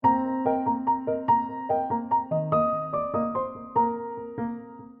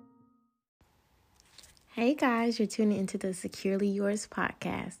Hey guys, you're tuning into the Securely Yours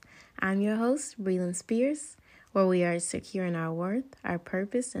podcast. I'm your host, Breland Spears, where we are securing our worth, our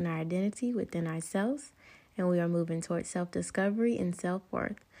purpose, and our identity within ourselves, and we are moving towards self-discovery and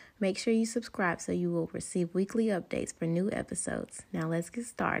self-worth. Make sure you subscribe so you will receive weekly updates for new episodes. Now let's get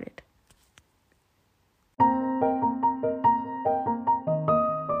started.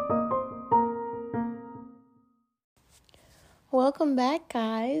 Welcome back,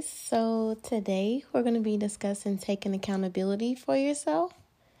 guys. So today we're going to be discussing taking accountability for yourself.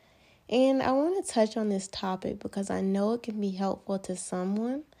 And I want to touch on this topic because I know it can be helpful to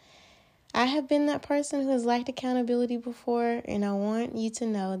someone. I have been that person who has lacked accountability before, and I want you to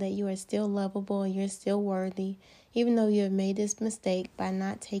know that you are still lovable and you're still worthy, even though you have made this mistake by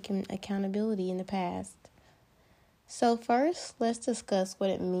not taking accountability in the past. So first, let's discuss what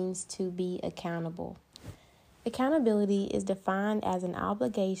it means to be accountable. Accountability is defined as an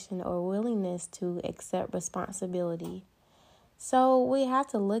obligation or willingness to accept responsibility. So we have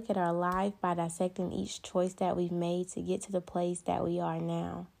to look at our life by dissecting each choice that we've made to get to the place that we are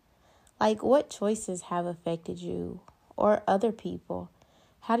now. Like, what choices have affected you or other people?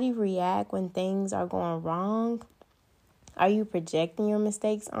 How do you react when things are going wrong? Are you projecting your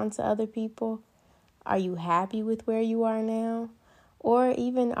mistakes onto other people? Are you happy with where you are now? Or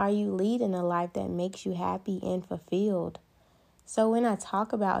even are you leading a life that makes you happy and fulfilled? So when I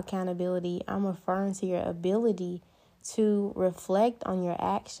talk about accountability, I'm referring to your ability to reflect on your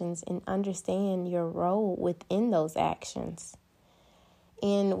actions and understand your role within those actions.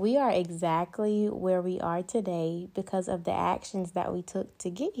 And we are exactly where we are today because of the actions that we took to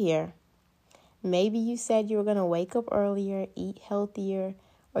get here. Maybe you said you were going to wake up earlier, eat healthier,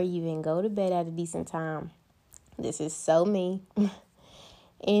 or even go to bed at a decent time. This is so me.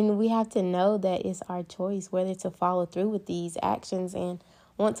 And we have to know that it's our choice whether to follow through with these actions and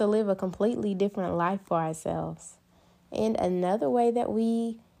want to live a completely different life for ourselves. And another way that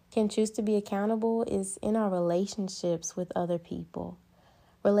we can choose to be accountable is in our relationships with other people.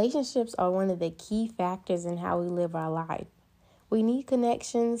 Relationships are one of the key factors in how we live our life. We need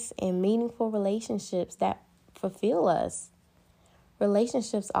connections and meaningful relationships that fulfill us.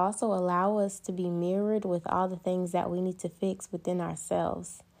 Relationships also allow us to be mirrored with all the things that we need to fix within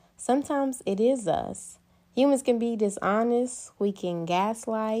ourselves. Sometimes it is us. Humans can be dishonest, we can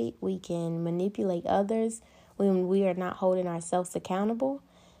gaslight, we can manipulate others when we are not holding ourselves accountable.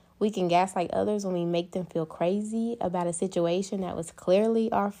 We can gaslight others when we make them feel crazy about a situation that was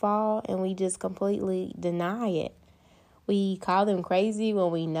clearly our fault and we just completely deny it. We call them crazy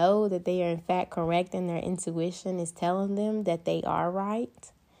when we know that they are in fact correct and their intuition is telling them that they are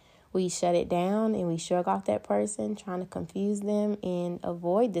right. We shut it down and we shrug off that person, trying to confuse them and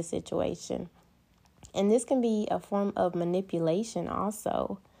avoid the situation. And this can be a form of manipulation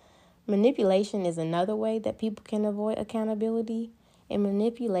also. Manipulation is another way that people can avoid accountability. And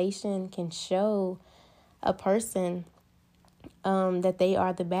manipulation can show a person that they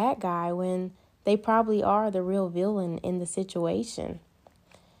are the bad guy when they probably are the real villain in the situation.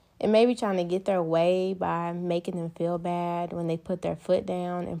 It may be trying to get their way by making them feel bad when they put their foot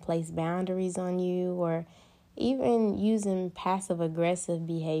down and place boundaries on you, or even using passive-aggressive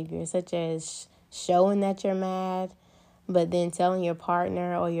behavior, such as showing that you're mad, but then telling your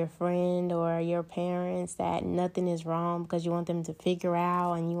partner or your friend or your parents that nothing is wrong because you want them to figure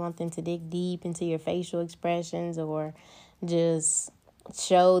out and you want them to dig deep into your facial expressions or just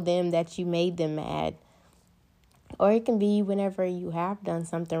show them that you made them mad. Or it can be whenever you have done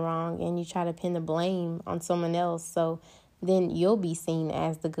something wrong and you try to pin the blame on someone else, so then you'll be seen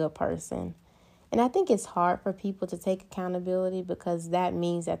as the good person. And I think it's hard for people to take accountability because that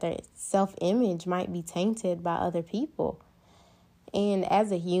means that their self-image might be tainted by other people. And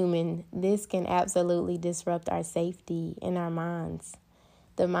as a human, this can absolutely disrupt our safety in our minds.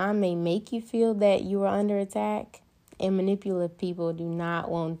 The mind may make you feel that you are under attack, and manipulative people do not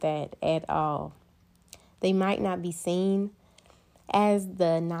want that at all. They might not be seen as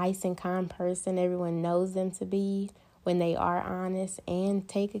the nice and kind person everyone knows them to be when they are honest and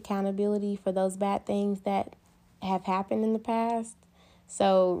take accountability for those bad things that have happened in the past.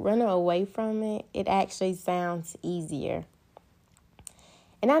 So running away from it, it actually sounds easier.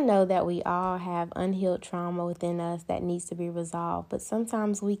 And I know that we all have unhealed trauma within us that needs to be resolved, but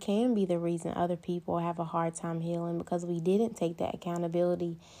sometimes we can be the reason other people have a hard time healing because we didn't take that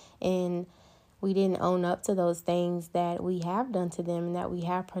accountability and we didn't own up to those things that we have done to them and that we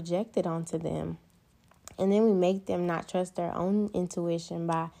have projected onto them. And then we make them not trust their own intuition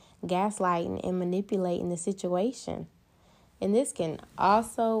by gaslighting and manipulating the situation. And this can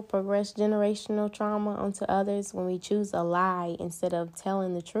also progress generational trauma onto others when we choose a lie instead of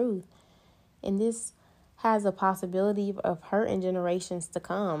telling the truth. And this has a possibility of hurting generations to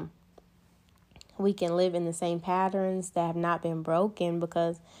come. We can live in the same patterns that have not been broken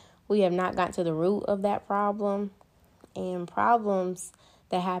because we have not gotten to the root of that problem. And problems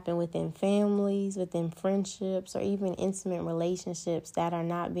that happen within families, within friendships, or even intimate relationships that are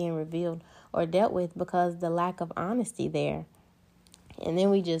not being revealed or dealt with because the lack of honesty there. And then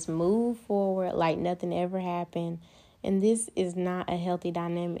we just move forward like nothing ever happened. And this is not a healthy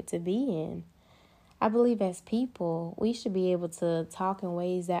dynamic to be in. I believe as people, we should be able to talk in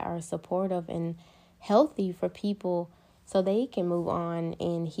ways that are supportive and healthy for people so they can move on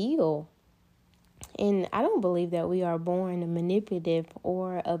and heal. And I don't believe that we are born manipulative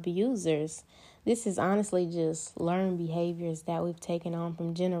or abusers. This is honestly just learned behaviors that we've taken on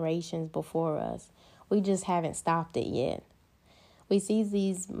from generations before us. We just haven't stopped it yet. We see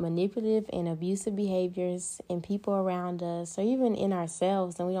these manipulative and abusive behaviors in people around us or even in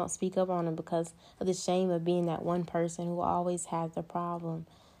ourselves, and we don't speak up on them because of the shame of being that one person who always has the problem.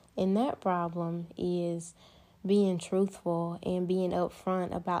 And that problem is being truthful and being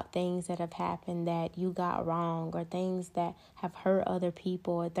upfront about things that have happened that you got wrong, or things that have hurt other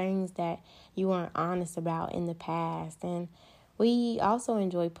people, or things that you weren't honest about in the past. And we also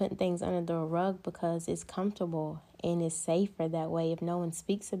enjoy putting things under the rug because it's comfortable and it's safer that way if no one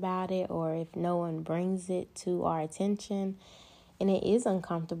speaks about it or if no one brings it to our attention. And it is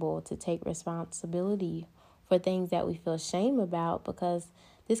uncomfortable to take responsibility for things that we feel shame about because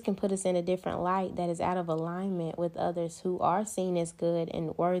this can put us in a different light that is out of alignment with others who are seen as good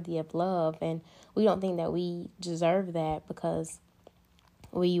and worthy of love. And we don't think that we deserve that because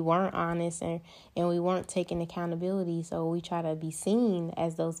we weren't honest and we weren't taking accountability. So we try to be seen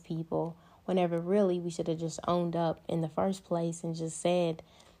as those people whenever really we should have just owned up in the first place and just said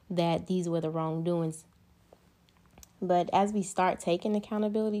that these were the wrongdoings. But as we start taking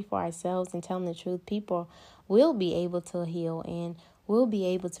accountability for ourselves and telling the truth, people will be able to heal and will be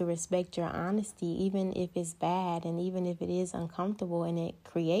able to respect your honesty, even if it's bad and even if it is uncomfortable and it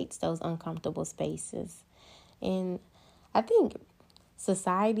creates those uncomfortable spaces. And I think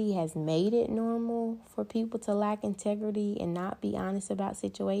society has made it normal for people to lack integrity and not be honest about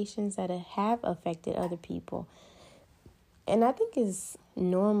situations that have affected other people. And I think it's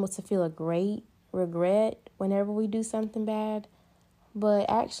normal to feel a great regret whenever we do something bad, but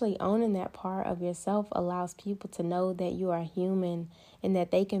actually owning that part of yourself allows people to know that you are human and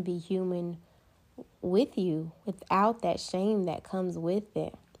that they can be human with you without that shame that comes with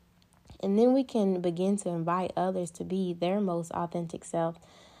it. And then we can begin to invite others to be their most authentic self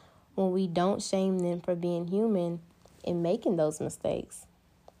when we don't shame them for being human and making those mistakes.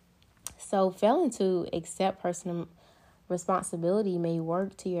 So failing to accept personal responsibility may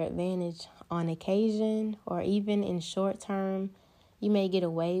work to your advantage on occasion or even in short term. You may get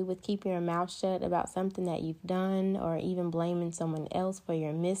away with keeping your mouth shut about something that you've done or even blaming someone else for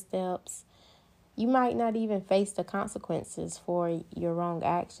your missteps. You might not even face the consequences for your wrong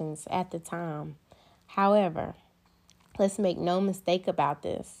actions at the time. However, let's make no mistake about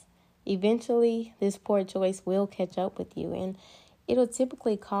this. Eventually, this poor choice will catch up with you, and it'll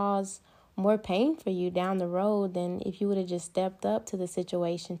typically cause more pain for you down the road than if you would have just stepped up to the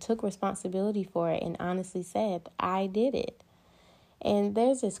situation, took responsibility for it, and honestly said, I did it. And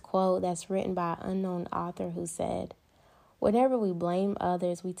there's this quote that's written by an unknown author who said, whenever we blame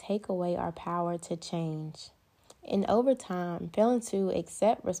others, we take away our power to change. And over time, failing to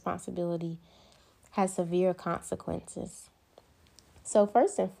accept responsibility has severe consequences. So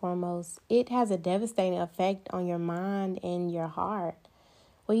first and foremost, it has a devastating effect on your mind and your heart.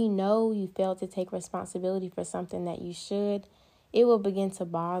 When you know you failed to take responsibility for something that you should, it will begin to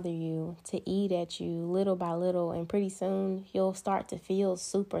bother you, to eat at you little by little, and pretty soon you'll start to feel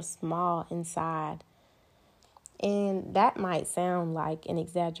super small inside. And that might sound like an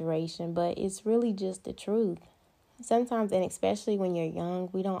exaggeration, but it's really just the truth. Sometimes, and especially when you're young,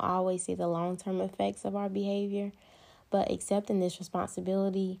 we don't always see the long-term effects of our behavior, but accepting this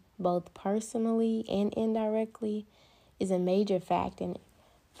responsibility, both personally and indirectly, is a major factor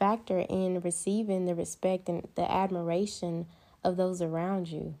in receiving the respect and the admiration of those around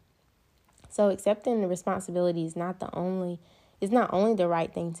you. So accepting the responsibility is not only the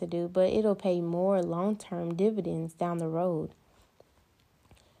right thing to do, but it'll pay more long-term dividends down the road.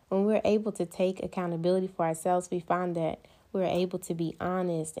 When we're able to take accountability for ourselves, we find that we're able to be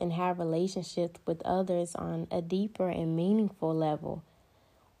honest and have relationships with others on a deeper and meaningful level.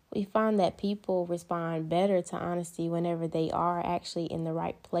 We find that people respond better to honesty whenever they are actually in the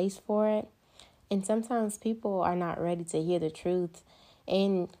right place for it. And sometimes people are not ready to hear the truth,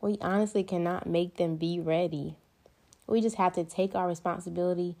 and we honestly cannot make them be ready. We just have to take our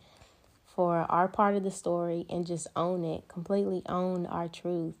responsibility for our part of the story and just own it, completely own our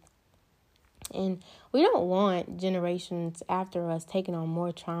truth. And we don't want generations after us taking on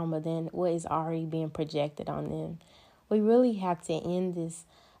more trauma than what is already being projected on them. We really have to end this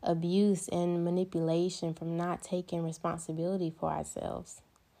abuse and manipulation from not taking responsibility for ourselves.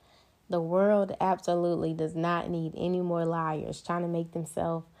 The world absolutely does not need any more liars trying to make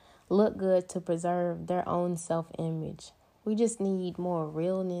themselves look good to preserve their own self-image. We just need more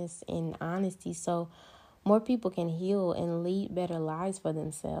realness and honesty so more people can heal and lead better lives for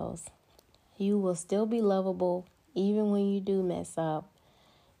themselves. You will still be lovable even when you do mess up.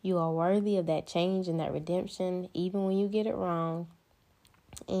 You are worthy of that change and that redemption even when you get it wrong.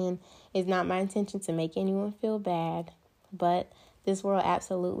 And it's not my intention to make anyone feel bad, but this world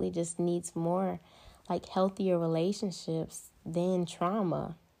absolutely just needs more like healthier relationships than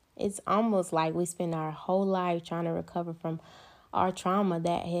trauma. It's almost like we spend our whole life trying to recover from our trauma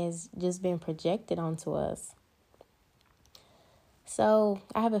that has just been projected onto us. So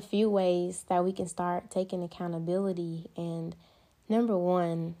I have a few ways that we can start taking accountability. And number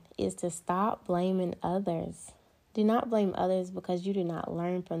one is to stop blaming others. Do not blame others because you do not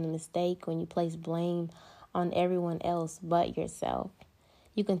learn from the mistake when you place blame on everyone else but yourself.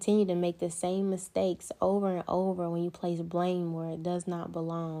 You continue to make the same mistakes over and over when you place blame where it does not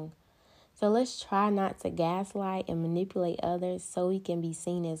belong. So let's try not to gaslight and manipulate others so we can be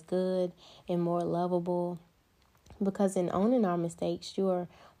seen as good and more lovable. Because in owning our mistakes, you are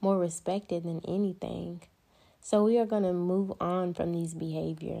more respected than anything. So we are going to move on from these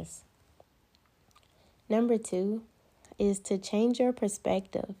behaviors. Number two is to change your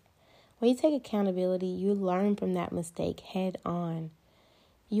perspective. When you take accountability, you learn from that mistake head on.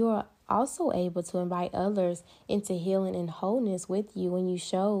 You are also able to invite others into healing and wholeness with you when you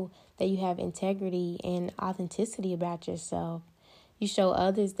show that you have integrity and authenticity about yourself. You show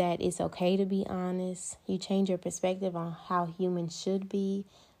others that it's okay to be honest. You change your perspective on how humans should be,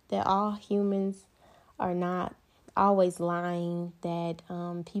 that all humans are not always lying, that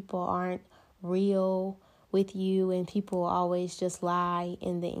people aren't real with you and people always just lie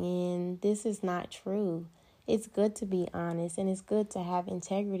in the end. This is not true. It's good to be honest and it's good to have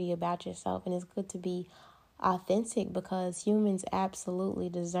integrity about yourself and it's good to be authentic because humans absolutely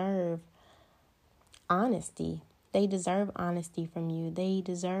deserve honesty. They deserve honesty from you. They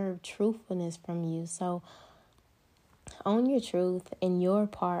deserve truthfulness from you. So own your truth in your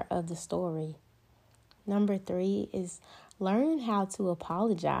part of the story. Number three is learn how to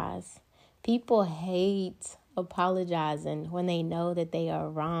apologize. People hate apologizing when they know that they are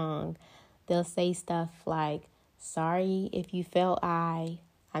wrong. They'll say stuff like, sorry if you felt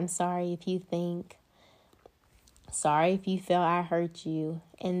I'm sorry if you think, sorry if you felt I hurt you.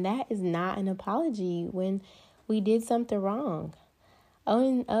 And that is not an apology when we did something wrong.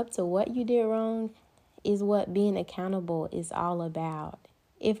 Owning up to what you did wrong is what being accountable is all about.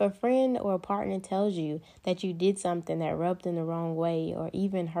 If a friend or a partner tells you that you did something that rubbed them the wrong way or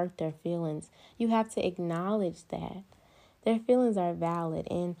even hurt their feelings, you have to acknowledge that. Their feelings are valid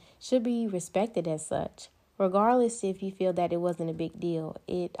and should be respected as such. Regardless if you feel that it wasn't a big deal,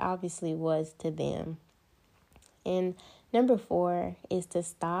 it obviously was to them. And number four is to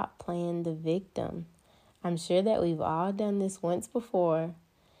stop playing the victim. I'm sure that we've all done this once before.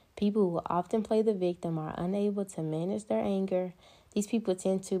 People who often play the victim are unable to manage their anger. These people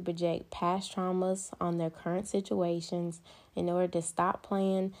tend to project past traumas on their current situations. In order to stop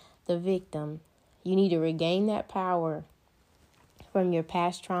playing the victim, you need to regain that power from your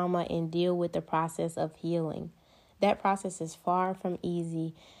past trauma and deal with the process of healing. That process is far from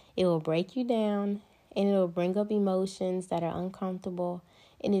easy. It will break you down and it will bring up emotions that are uncomfortable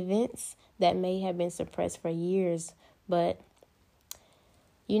and events that may have been suppressed for years. But,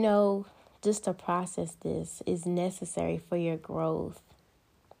 just to process this is necessary for your growth.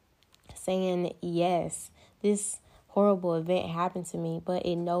 Saying, yes, this horrible event happened to me, but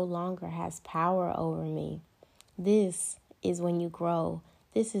it no longer has power over me. This is when you grow.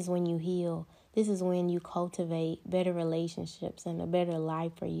 This is when you heal. This is when you cultivate better relationships and a better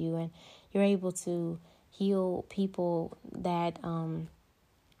life for you. And you're able to heal people that are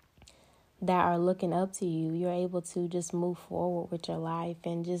looking up to you. You're able to just move forward with your life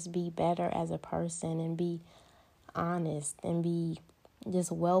and just be better as a person and be honest and be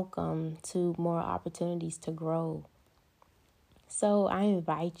just welcome to more opportunities to grow. So I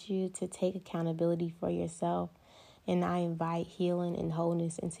invite you to take accountability for yourself and I invite healing and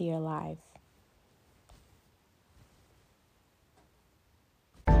wholeness into your life.